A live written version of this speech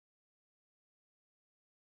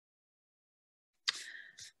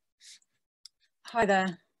Hi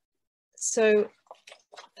there. So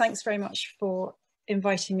thanks very much for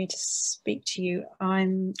inviting me to speak to you.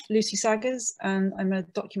 I'm Lucy Saggers and I'm a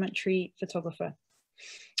documentary photographer.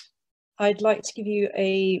 I'd like to give you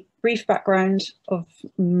a brief background of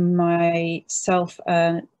myself,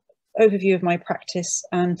 an overview of my practice,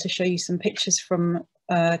 and to show you some pictures from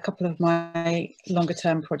a couple of my longer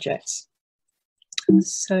term projects.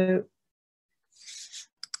 So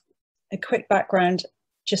a quick background,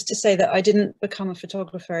 just to say that I didn't become a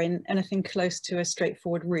photographer in anything close to a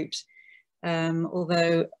straightforward route.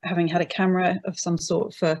 Although having had a camera of some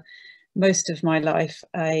sort for most of my life,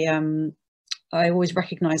 I always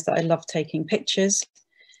recognised that I loved taking pictures,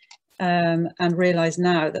 and realise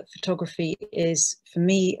now that photography is, for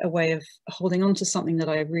me, a way of holding on to something that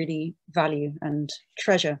I really value and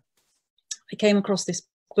treasure. I came across this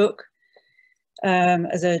book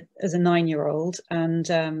as a 9-year-old, and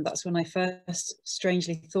that's when I first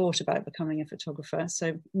strangely thought about becoming a photographer,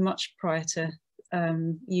 so much prior to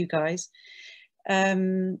you guys.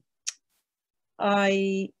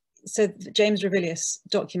 So James Revilius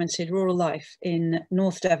documented rural life in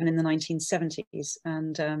North Devon in the 1970s,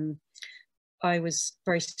 and I was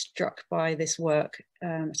very struck by this work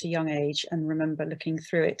at a young age, and remember looking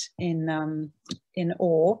through it in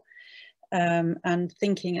awe, and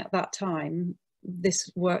thinking at that time, this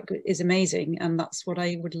work is amazing and that's what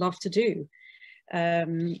I would love to do.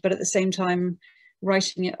 But at the same time,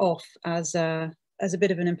 writing it off as a bit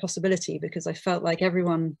of an impossibility, because I felt like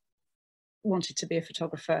everyone wanted to be a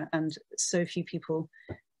photographer and so few people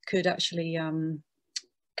could actually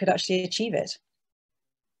achieve it.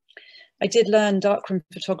 I did learn darkroom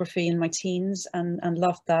photography in my teens and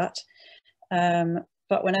loved that.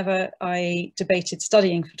 But whenever I debated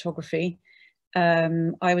studying photography,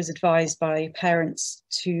 I was advised by parents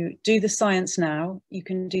to do the science now, you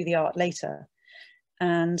can do the art later.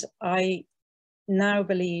 And I now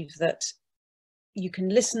believe that you can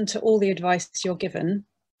listen to all the advice you're given,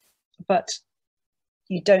 but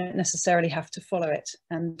you don't necessarily have to follow it.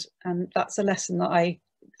 And that's a lesson that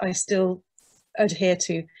I still adhere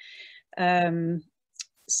to.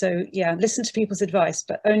 So yeah, listen to people's advice,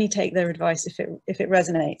 but only take their advice if it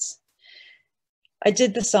resonates. I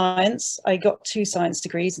did the science. I got 2 science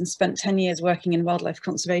degrees and spent 10 years working in wildlife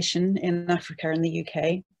conservation in Africa and the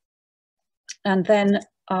UK. And then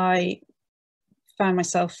I found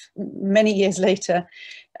myself many years later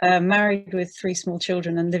married with 3 small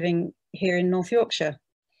children and living here in North Yorkshire.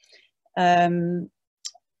 I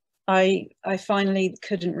finally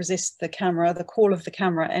couldn't resist the call of the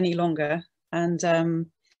camera any longer,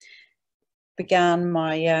 and began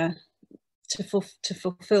my to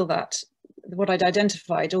fulfill that, what I'd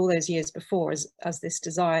identified all those years before as this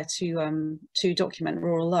desire to document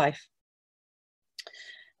rural life.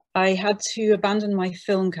 I had to abandon my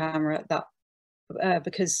film camera at that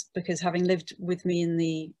because having lived with me in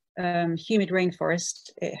the humid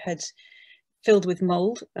rainforest, it had filled with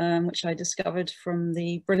mold, which I discovered from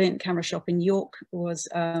the brilliant camera shop in York was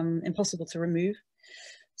impossible to remove.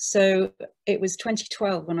 So it was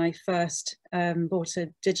 2012 when I first bought a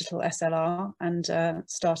digital SLR and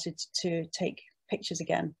started to take pictures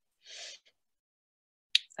again.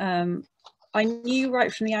 I knew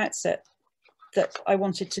right from the outset that I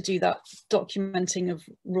wanted to do that documenting of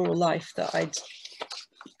rural life that I'd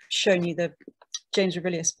shown you the James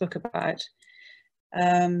Revilius book about.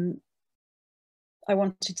 I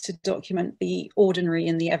wanted to document the ordinary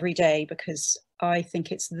and the everyday, because I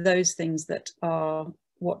think it's those things that are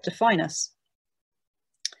what define us.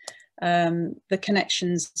 The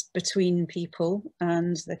connections between people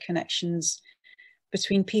and the connections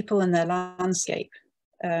between people and their landscape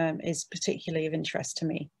is particularly of interest to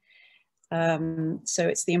me. So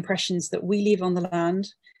it's the impressions that we leave on the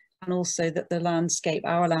land, and also that the landscape,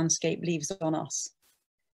 our landscape, leaves on us.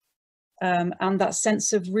 And that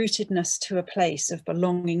sense of rootedness to a place, of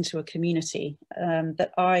belonging to a community,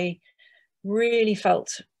 that I really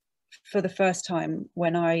felt for the first time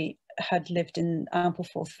when I had lived in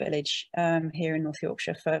Ampleforth village here in North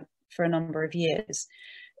Yorkshire for a number of years.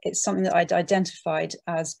 It's something that I'd identified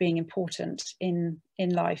as being important in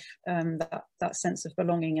life, that sense of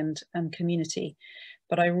belonging and community.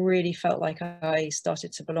 But I really felt like I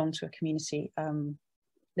started to belong to a community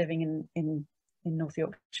living in North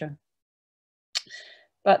Yorkshire.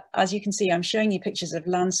 But as you can see, I'm showing you pictures of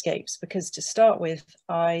landscapes because, to start with,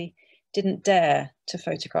 I didn't dare to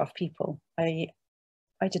photograph people. I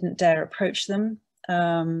didn't dare approach them.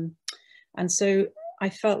 And so I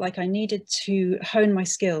felt like I needed to hone my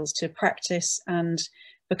skills, to practice and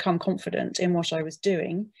become confident in what I was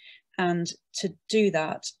doing. And to do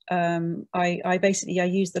that, I basically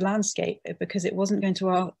used the landscape because it wasn't going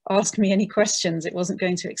to ask me any questions. It wasn't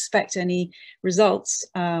going to expect any results.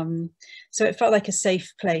 So it felt like a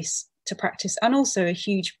safe place to practice, and also a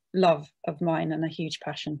huge love of mine and a huge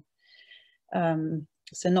passion.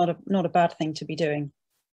 So not a bad thing to be doing.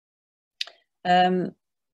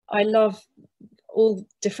 I love all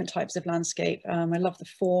different types of landscape. I love the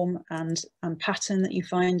form and pattern that you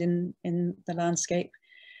find in the landscape.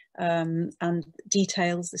 And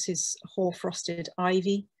details. This is hoar-frosted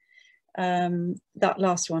ivy. That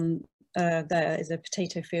last one there is a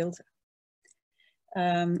potato field.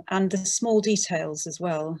 And the small details as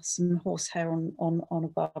well, some horsehair on a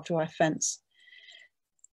barbed wire fence.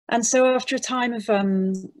 And so after a time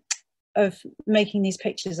of making these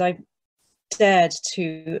pictures, I dared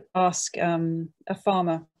to ask a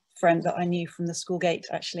farmer friend that I knew from the school gate,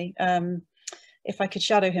 actually, if I could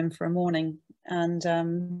shadow him for a morning.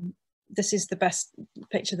 And this is the best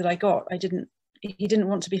picture that I got. He didn't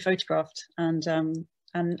want to be photographed, and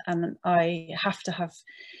I have to have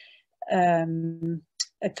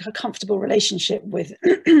a comfortable relationship with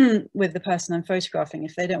with the person I'm photographing.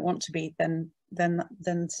 If they don't want to be, then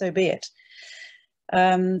so be it.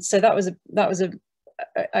 So that was a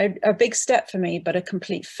big step for me, but a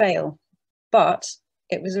complete fail. But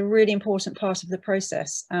it was a really important part of the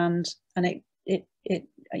process, and it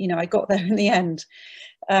you know, I got there in the end.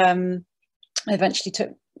 I eventually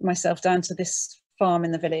took myself down to this farm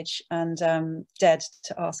in the village and dared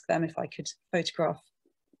to ask them if I could photograph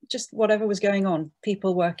just whatever was going on,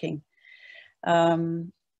 people working.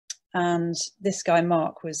 And this guy,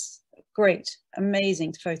 Mark, was great,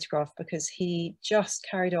 amazing to photograph, because he just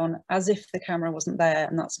carried on as if the camera wasn't there,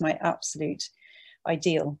 and that's my absolute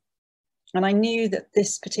ideal. And I knew that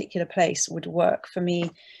this particular place would work for me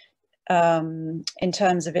in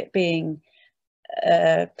terms of it being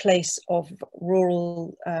a place of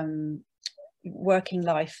rural working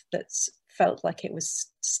life that's felt like it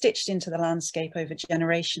was stitched into the landscape over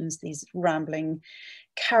generations, these rambling,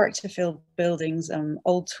 character-filled buildings,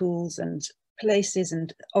 old tools and places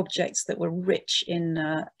and objects that were rich in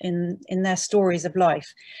their stories of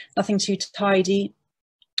life. Nothing too tidy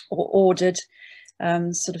or ordered,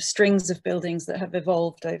 sort of strings of buildings that have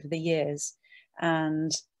evolved over the years.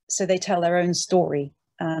 And so they tell their own story,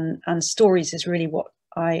 and stories is really what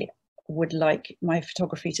I would like my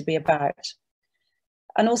photography to be about.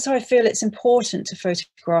 And also I feel it's important to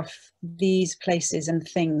photograph these places and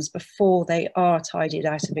things before they are tidied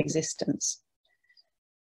out of existence.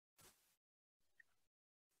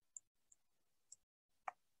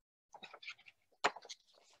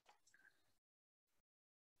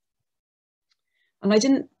 And I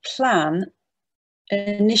didn't plan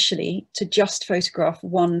initially to just photograph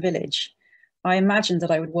one village. I imagined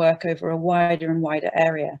that I would work over a wider and wider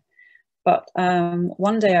area. But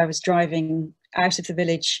one day I was driving out of the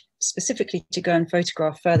village specifically to go and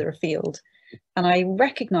photograph further afield, and I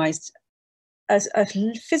recognized as a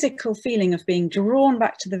physical feeling of being drawn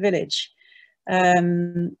back to the village,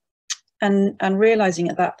 and realizing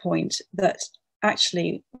at that point that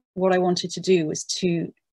actually what I wanted to do was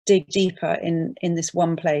to dig deeper in this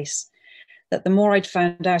one place. That the more I'd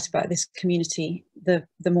found out about this community, the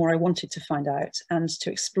more I wanted to find out, and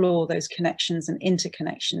to explore those connections and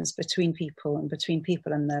interconnections between people and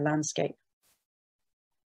their landscape.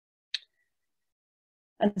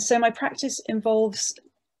 And so my practice involves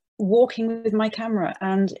walking with my camera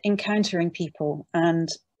and encountering people and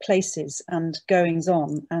places and goings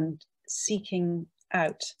on and seeking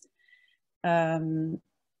out. I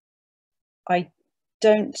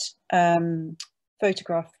don't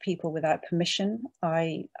photograph people without permission.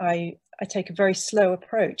 I take a very slow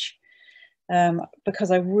approach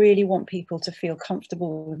because I really want people to feel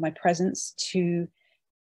comfortable with my presence, to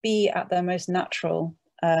be at their most natural,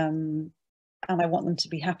 and I want them to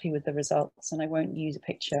be happy with the results, and I won't use a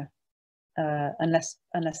picture unless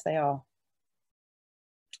they are.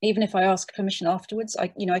 Even if I ask permission afterwards, I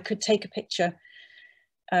could take a picture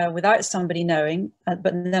without somebody knowing, but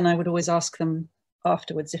then I would always ask them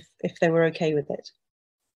afterwards if they were okay with it.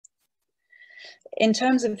 In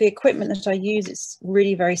terms of the equipment that I use, it's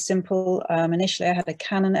really very simple. Initially I had a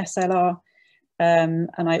Canon SLR,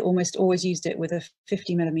 and I almost always used it with a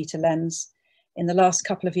 50mm lens. In the last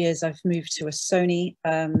couple of years I've moved to a Sony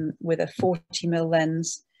with a 40mm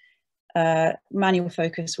lens, manual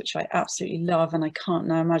focus, which I absolutely love, and I can't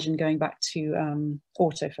now imagine going back to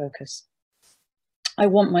autofocus. I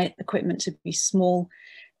want my equipment to be small,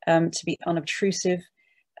 to be unobtrusive.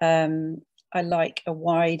 I like a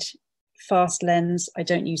wide, fast lens. I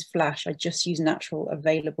don't use flash, I just use natural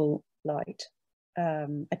available light.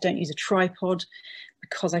 I don't use a tripod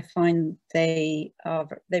because I find they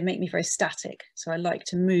make me very static. So I like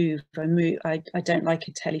to move. I don't like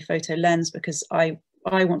a telephoto lens because I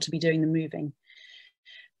want to be doing the moving.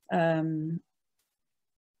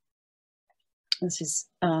 This is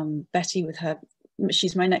Betty with her.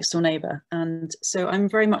 She's my next door neighbour, and so I'm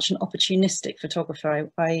very much an opportunistic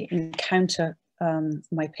photographer. I encounter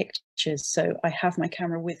my pictures, so I have my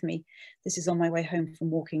camera with me. This is on my way home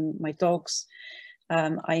from walking my dogs.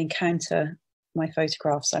 I encounter my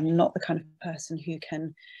photographs. I'm not the kind of person who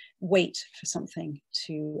can wait for something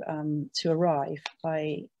to arrive.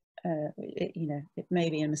 You know, it may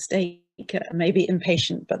be a mistake, it may be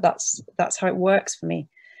impatient, but that's how it works for me.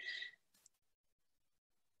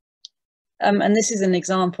 And this is an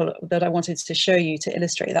example that I wanted to show you to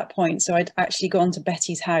illustrate that point. So I'd actually gone to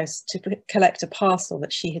Betty's house to collect a parcel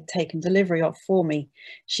that she had taken delivery of for me.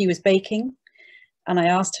 She was baking, and I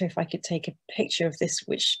asked her if I could take a picture of this,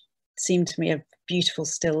 which seemed to me a beautiful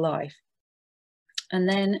still life. And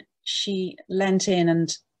then she leant in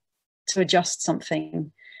and to adjust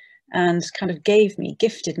something and kind of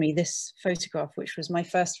gifted me this photograph, which was my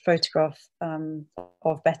first photograph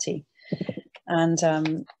of Betty. And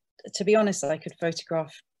to be honest, I could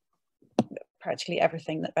photograph practically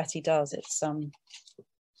everything that Betty does. It's I'm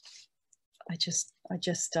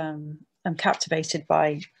captivated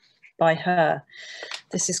by her.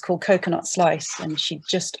 This is called Coconut Slice, and she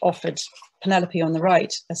just offered Penelope on the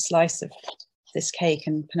right a slice of this cake,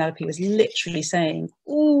 and Penelope was literally saying,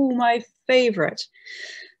 "Ooh, my favourite."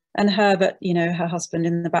 And Herbert, you know, her husband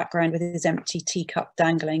in the background with his empty teacup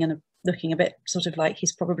dangling and looking a bit sort of like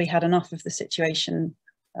he's probably had enough of the situation.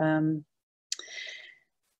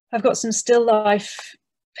 I've got some still life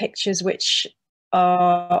pictures which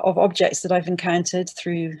are of objects that I've encountered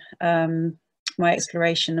through my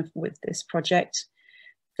exploration with this project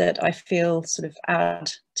that I feel sort of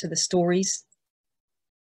add to the stories.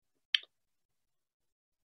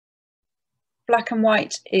 Black and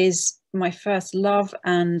white is my first love,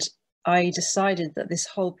 and I decided that this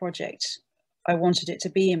whole project, I wanted it to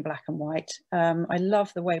be in black and white. I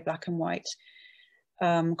love the way black and white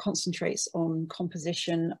concentrates on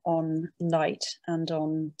composition, on light, and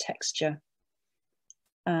on texture.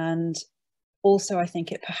 And also I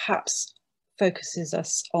think it perhaps focuses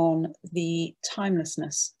us on the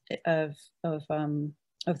timelessness of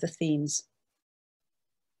the themes.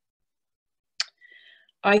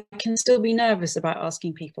 I can still be nervous about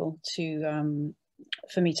asking people to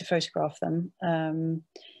for me to photograph them,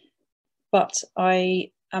 but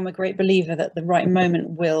I am a great believer that the right moment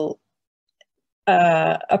will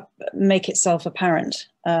make itself apparent.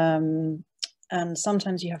 And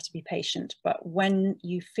sometimes you have to be patient, but when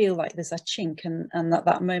you feel like there's a chink and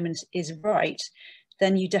that moment is right,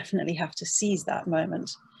 then you definitely have to seize that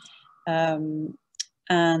moment.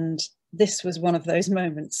 And this was one of those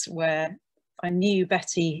moments where I knew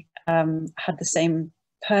Betty had the same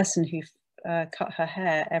person who cut her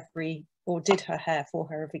hair did her hair for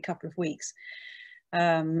her every couple of weeks.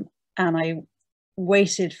 And I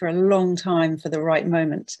waited for a long time for the right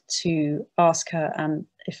moment to ask her and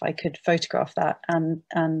if I could photograph that, and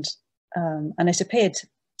it appeared.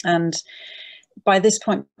 And by this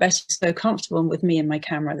point, Betty was so comfortable with me and my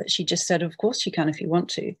camera that she just said, "Of course you can if you want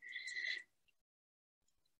to."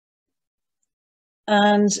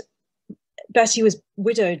 And Betty was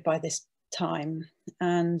widowed by this time,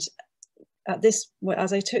 and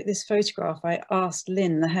as I took this photograph, I asked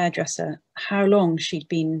Lynn, the hairdresser, how long she'd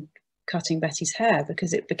been cutting Betty's hair,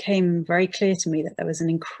 because it became very clear to me that there was an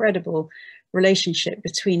incredible relationship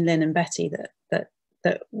between Lynn and Betty that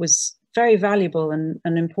was very valuable and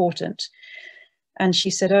important. And she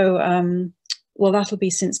said, "Oh, well, that'll be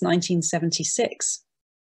since 1976.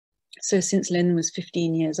 So since Lynn was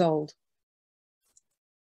 15 years old."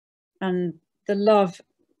 And the love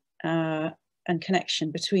and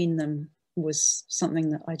connection between them was something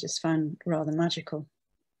that I just found rather magical.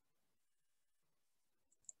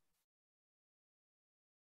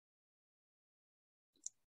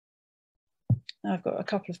 I've got a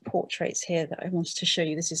couple of portraits here that I wanted to show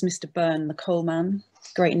you. This is Mr. Byrne, the coal man,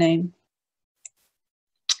 great name.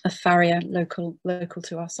 A farrier, local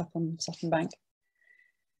to us up on Sutton Bank.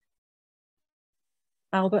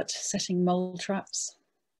 Albert setting mole traps.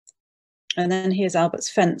 And then here's Albert's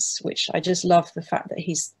fence, which I just love the fact that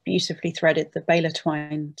he's beautifully threaded the baler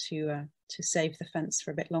twine to save the fence for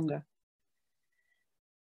a bit longer.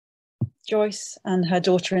 Joyce and her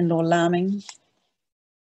daughter-in-law lambing.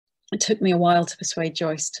 It took me a while to persuade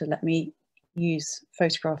Joyce to let me use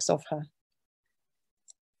photographs of her.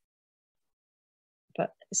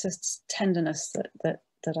 But it's a tenderness that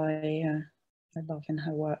I love in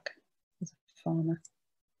her work. There's a farmer.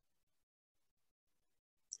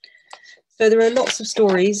 So there are lots of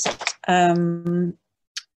stories. I'm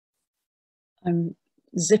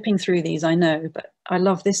zipping through these, I know, but I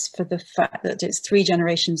love this for the fact that it's 3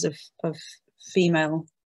 generations of female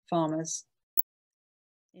farmers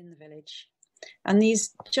in the village. And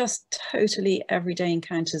these just totally everyday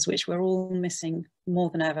encounters, which we're all missing more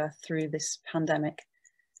than ever through this pandemic.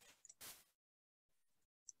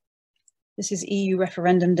 This is EU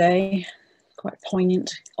referendum day, quite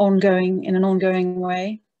poignant, in an ongoing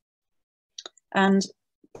way. And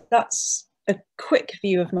that's a quick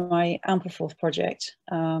view of my Ampleforth project.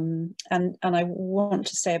 And I want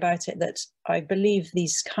to say about it that I believe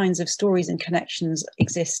these kinds of stories and connections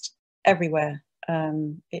exist everywhere.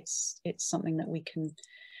 It's something that we can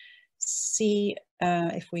see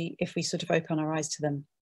if we sort of open our eyes to them.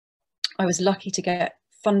 I was lucky to get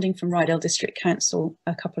funding from Rydal District Council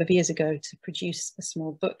a couple of years ago to produce a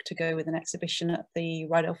small book to go with an exhibition at the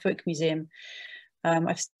Rydal Folk Museum.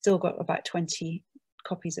 I've still got about 20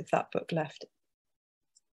 copies of that book left.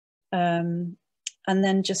 And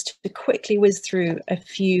then just to quickly whiz through a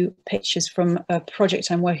few pictures from a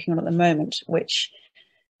project I'm working on at the moment, which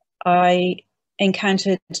I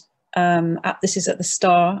encountered this is at the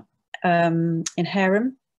Star in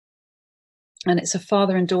Hareham, and it's a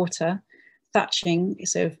father and daughter thatching.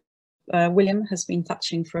 So William has been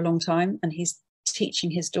thatching for a long time, and he's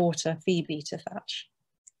teaching his daughter Phoebe to thatch.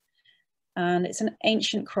 And it's an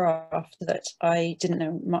ancient craft that I didn't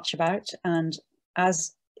know much about, and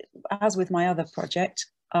as with my other project,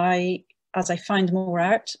 as I find more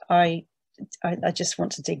out, I just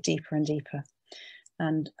want to dig deeper and deeper.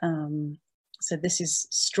 And so this is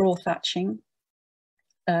straw thatching.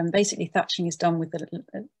 Basically, thatching is done with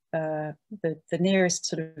the nearest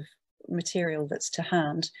sort of material that's to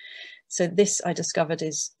hand. So this, I discovered,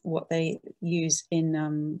 is what they use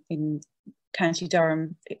in County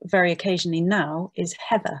Durham very occasionally now, is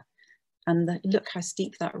heather. And look how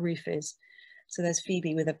steep that roof is. So there's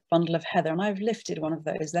Phoebe with a bundle of heather, and I've lifted one of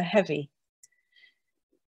those. They're heavy.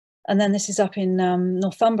 And then this is up in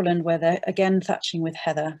Northumberland, where they're again thatching with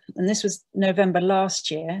heather. And this was November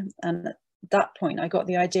last year. And at that point, I got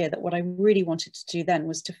the idea that what I really wanted to do then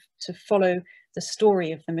was to follow the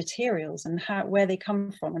story of the materials and where they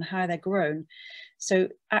come from and how they're grown. So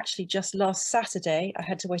actually just last Saturday, I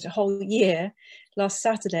had to wait a whole year. Last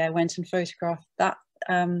Saturday, I went and photographed that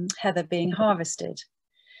heather being harvested.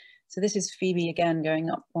 So this is Phoebe again going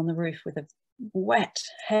up on the roof with a wet,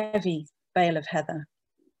 heavy bale of heather.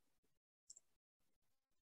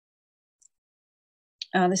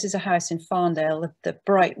 This is a house in Farndale. The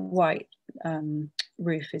bright white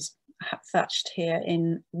roof is thatched here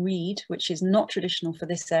in reed, which is not traditional for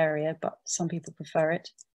this area, but some people prefer it.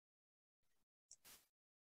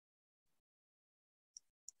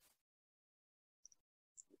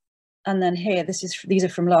 And then here, these are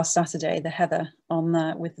from last Saturday, the heather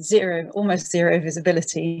on with almost zero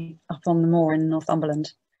visibility up on the moor in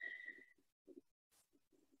Northumberland.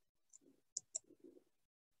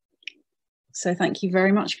 So thank you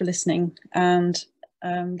very much for listening, and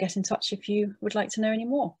get in touch if you would like to know any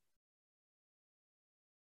more.